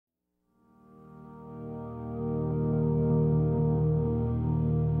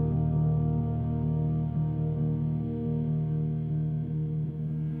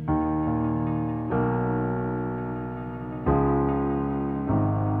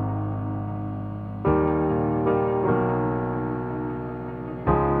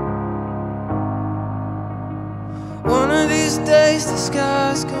days the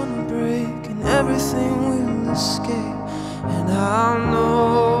sky's gonna break and everything will escape, and I'll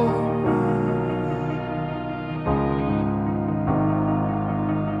know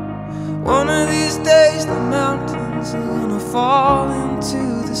one of these days the mountains are gonna fall into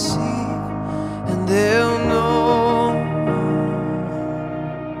the sea, and they'll know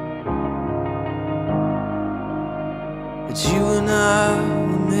that you and I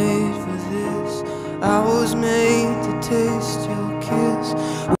were made for this. I was made to taste your kiss.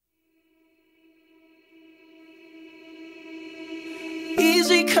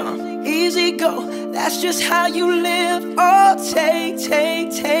 Easy come, easy go, that's just how you live. Oh,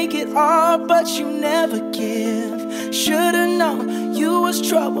 take it all, but you never give. Should've known you was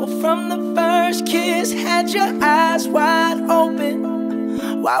trouble from the first kiss. Had your eyes wide open,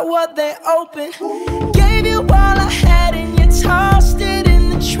 why were they open? Gave you all I had and you tossed it in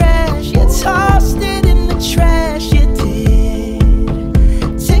the trash. You tossed